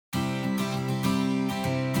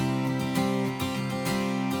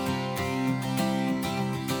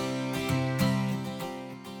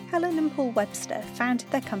Helen and Paul Webster founded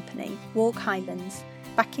their company, Walk Highlands,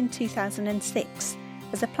 back in 2006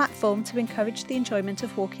 as a platform to encourage the enjoyment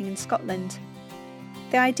of walking in Scotland.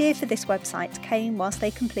 The idea for this website came whilst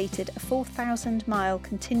they completed a 4,000-mile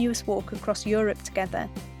continuous walk across Europe together,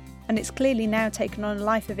 and it's clearly now taken on a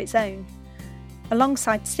life of its own.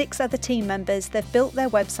 Alongside 6 other team members, they've built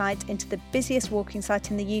their website into the busiest walking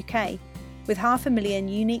site in the UK, with 500,000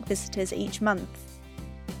 unique visitors each month.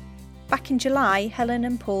 Back in July, Helen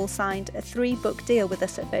and Paul signed a 3-book deal with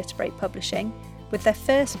us at Vertebrate Publishing, with their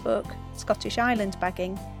first book, Scottish Island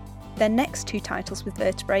Bagging. Their next 2 titles with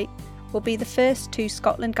Vertebrate will be the first 2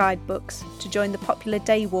 Scotland guidebooks to join the popular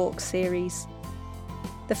Day Walks series.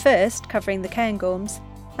 The first covering the Cairngorms,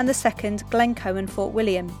 and the second Glencoe and Fort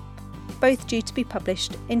William, both due to be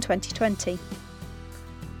published in 2020.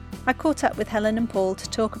 I caught up with Helen and Paul to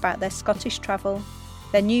talk about their Scottish travel,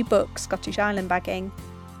 their new book, Scottish Island Bagging,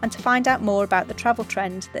 and to find out more about the travel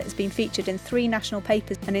trend that has been featured in 3 national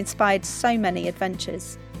papers and inspired so many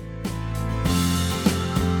adventures.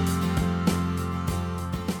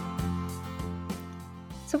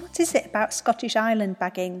 So what is it about Scottish Island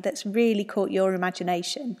Bagging that's really caught your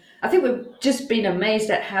imagination? I think we've just been amazed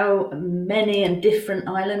at how many and different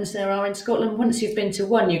islands there are in Scotland. Once you've been to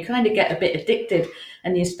one, you kind of get a bit addicted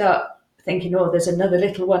and you start thinking, oh, there's another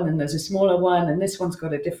little one and there's a smaller one and this one's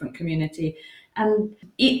got a different community. And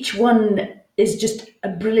each one is just a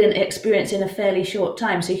brilliant experience in a fairly short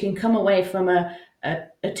time. So you can come away from a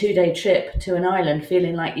 2-day trip to an island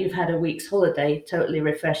feeling like you've had a week's holiday, totally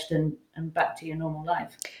refreshed and back to your normal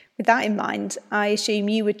life. With that in mind, I assume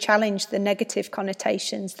you would challenge the negative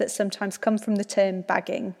connotations that sometimes come from the term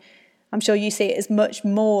bagging. I'm sure you see it as much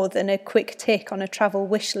more than a quick tick on a travel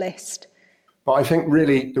wish list. But I think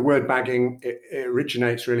really the word bagging, it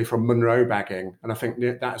originates really from Munro bagging. And I think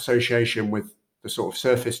that association with the sort of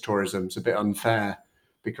surface tourism is a bit unfair,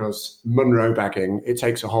 because Munro bagging, it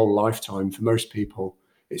takes a whole lifetime for most people.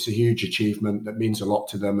 It's a huge achievement that means a lot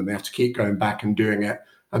to them, and they have to keep going back and doing it,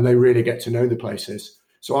 and they really get to know the places.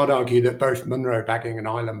 So I'd argue that both Munro bagging and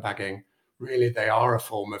island bagging, really they are a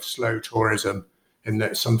form of slow tourism, in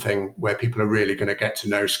that it's something where people are really going to get to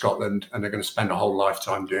know Scotland and they're going to spend a whole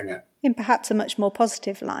lifetime doing it. In perhaps a much more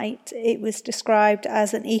positive light, it was described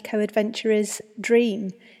as an eco-adventurer's dream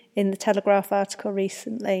in the Telegraph article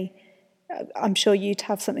recently. I'm sure you'd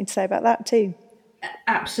have something to say about that too.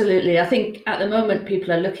 Absolutely. I think at the moment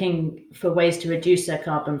people are looking for ways to reduce their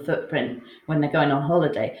carbon footprint when they're going on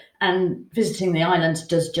holiday. And visiting the islands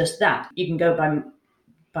does just that. You can go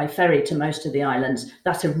by ferry to most of the islands.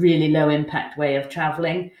 That's a really low impact way of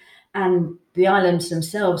travelling. And the islands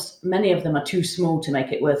themselves, many of them are too small to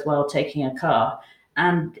make it worthwhile taking a car.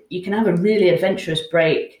 And you can have a really adventurous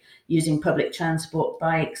break using public transport,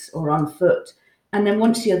 bikes or on foot. And then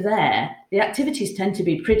once you're there, the activities tend to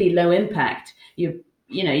be pretty low impact.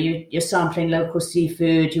 You're sampling local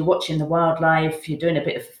seafood, you're watching the wildlife, you're doing a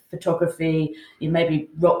bit of photography, you may be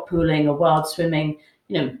rock pooling or wild swimming.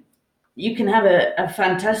 You can have a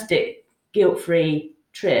fantastic guilt-free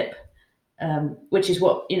trip, which is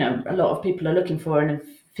what a lot of people are looking for, and it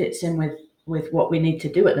fits in with what we need to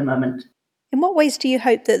do at the moment. In what ways do you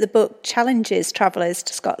hope that the book challenges travellers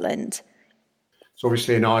to Scotland? So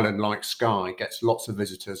obviously an island like Skye gets lots of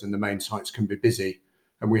visitors and the main sites can be busy.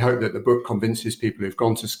 And we hope that the book convinces people who've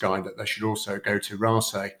gone to Skye that they should also go to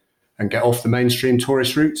Ramsay and get off the mainstream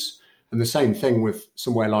tourist routes. And the same thing with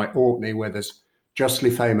somewhere like Orkney, where there's justly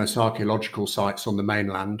famous archaeological sites on the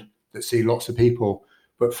mainland that see lots of people,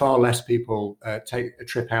 but far less people take a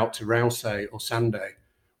trip out to Ramsay or Sanday,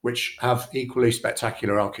 which have equally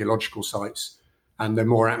spectacular archaeological sites. And they're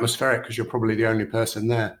more atmospheric because you're probably the only person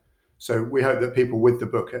there. So we hope that people with the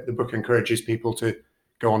book encourages people to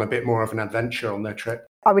go on a bit more of an adventure on their trip.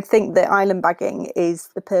 I would think that island bagging is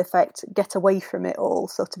the perfect get away from it all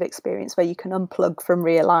sort of experience, where you can unplug from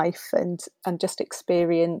real life and just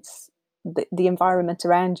experience the environment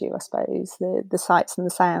around you, I suppose, the sights and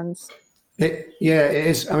the sounds. It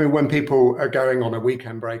is. I mean, when people are going on a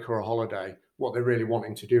weekend break or a holiday, what they're really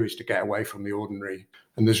wanting to do is to get away from the ordinary.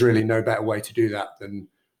 And there's really no better way to do that than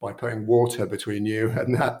by putting water between you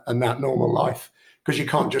and that normal life, because you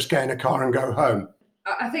can't just get in a car and go home.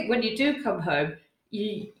 I think when you do come home,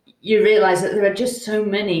 you realise that there are just so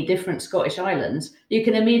many different Scottish islands. You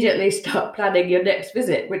can immediately start planning your next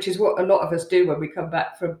visit, which is what a lot of us do when we come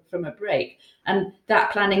back from a break. And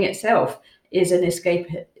that planning itself is an escape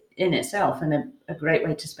in itself and a great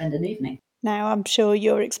way to spend an evening. Now, I'm sure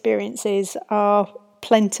your experiences are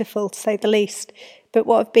plentiful, to say the least, but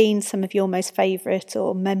what have been some of your most favourite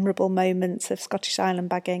or memorable moments of Scottish island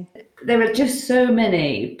bagging? There are just so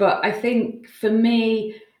many, but I think for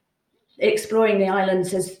me, exploring the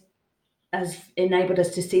islands has has enabled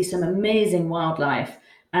us to see some amazing wildlife.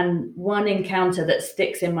 And one encounter that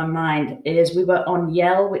sticks in my mind is we were on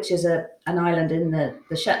Yell, which is an island in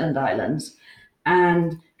the Shetland Islands.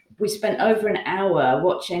 And we spent over an hour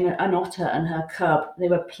watching an otter and her cub. They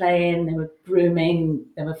were playing, they were grooming,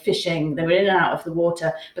 they were fishing, they were in and out of the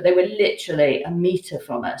water, but they were literally a metre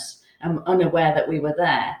from us, unaware that we were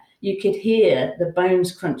there. You could hear the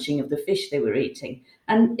bones crunching of the fish they were eating.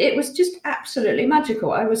 And it was just absolutely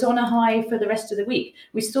magical. I was on a high for the rest of the week.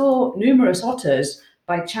 We saw numerous otters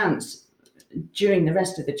by chance during the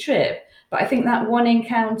rest of the trip. But I think that one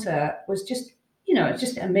encounter was just,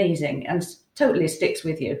 just amazing and totally sticks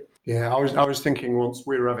with you. Yeah, I was thinking once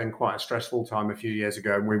we were having quite a stressful time a few years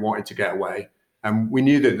ago and we wanted to get away. And we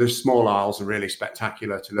knew that the small isles are really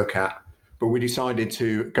spectacular to look at. But we decided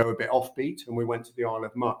to go a bit offbeat and we went to the Isle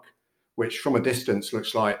of Muck, which from a distance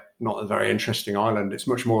looks like not a very interesting island. It's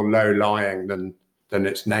much more low-lying than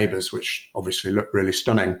its neighbours, which obviously look really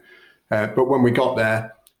stunning. But when we got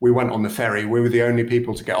there, we went on the ferry. We were the only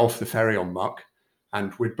people to get off the ferry on Muck.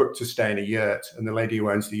 And we'd booked to stay in a yurt. And the lady who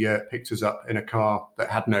owns the yurt picked us up in a car that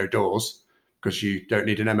had no doors because you don't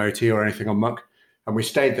need an MOT or anything on Muck. And we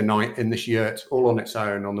stayed the night in this yurt all on its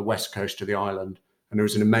own on the west coast of the island. And there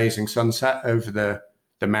was an amazing sunset over the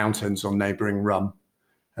mountains on neighbouring Rum.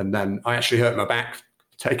 And then I actually hurt my back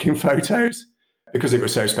taking photos because it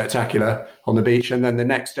was so spectacular on the beach. And then the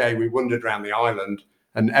next day we wandered around the island.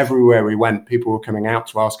 And everywhere we went, people were coming out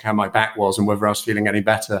to ask how my back was and whether I was feeling any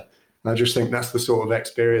better. And I just think that's the sort of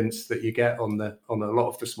experience that you get on a lot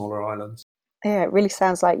of the smaller islands. Yeah, it really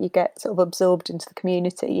sounds like you get sort of absorbed into the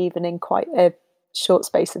community, even in quite a short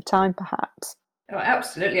space of time, perhaps. Oh,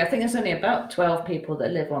 absolutely. I think there's only about 12 people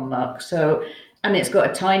that live on Muck. And it's got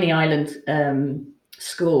a tiny island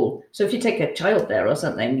school. So if you take a child there or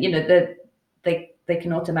something, they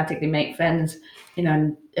can automatically make friends,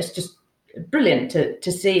 and it's just brilliant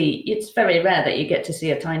to see. It's very rare that you get to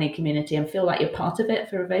see a tiny community and feel like you're part of it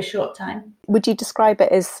for a very short time. Would you describe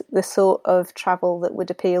it as the sort of travel that would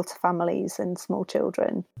appeal to families and small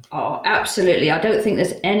children? Oh, absolutely. I don't think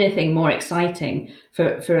there's anything more exciting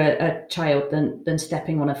for a child than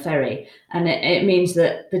stepping on a ferry. And it means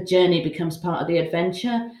that the journey becomes part of the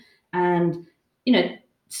adventure. And,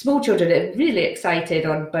 small children are really excited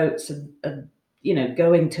on boats and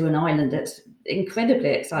going to an island that's incredibly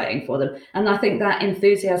exciting for them. And I think that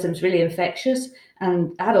enthusiasm is really infectious.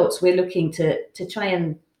 And adults, we're looking to try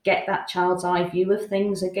and get that child's eye view of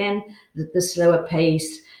things again, the slower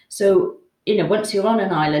pace. So, once you're on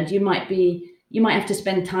an island, you might have to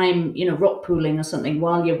spend time, rock pooling or something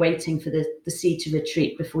while you're waiting for the sea to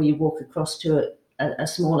retreat before you walk across to a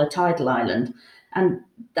smaller tidal island. And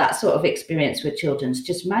that sort of experience with children is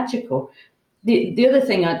just magical. The other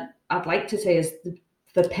thing I'd like to say is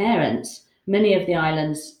for parents, many of the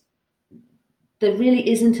islands, there really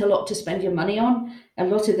isn't a lot to spend your money on. A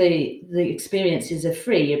lot of the experiences are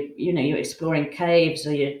free. You're exploring caves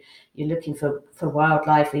or you're looking for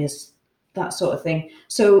wildlife, that sort of thing.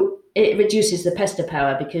 So it reduces the pester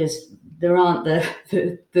power because there aren't the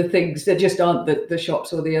things, there just aren't the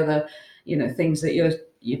shops or the other, things that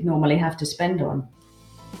you'd normally have to spend on.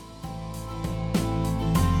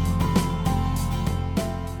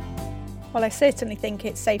 Well, I certainly think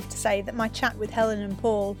it's safe to say that my chat with Helen and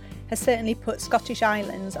Paul has certainly put Scottish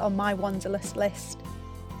Islands on my wanderlust list.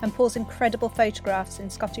 And Paul's incredible photographs in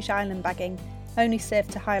Scottish island bagging only serve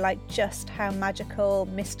to highlight just how magical,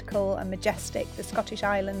 mystical and majestic the Scottish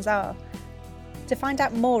Islands are. To find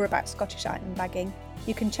out more about Scottish island bagging,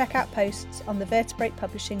 you can check out posts on the Vertebrate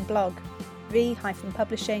Publishing blog,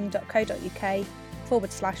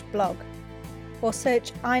 v-publishing.co.uk/blog. Or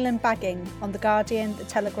search island bagging on The Guardian, The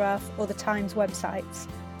Telegraph or The Times websites.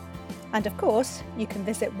 And of course, you can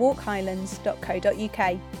visit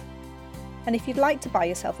walkhighlands.co.uk. And if you'd like to buy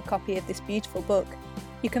yourself a copy of this beautiful book,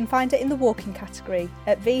 you can find it in the walking category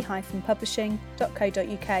at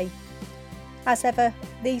v-publishing.co.uk. As ever,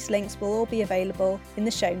 these links will all be available in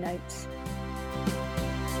the show notes.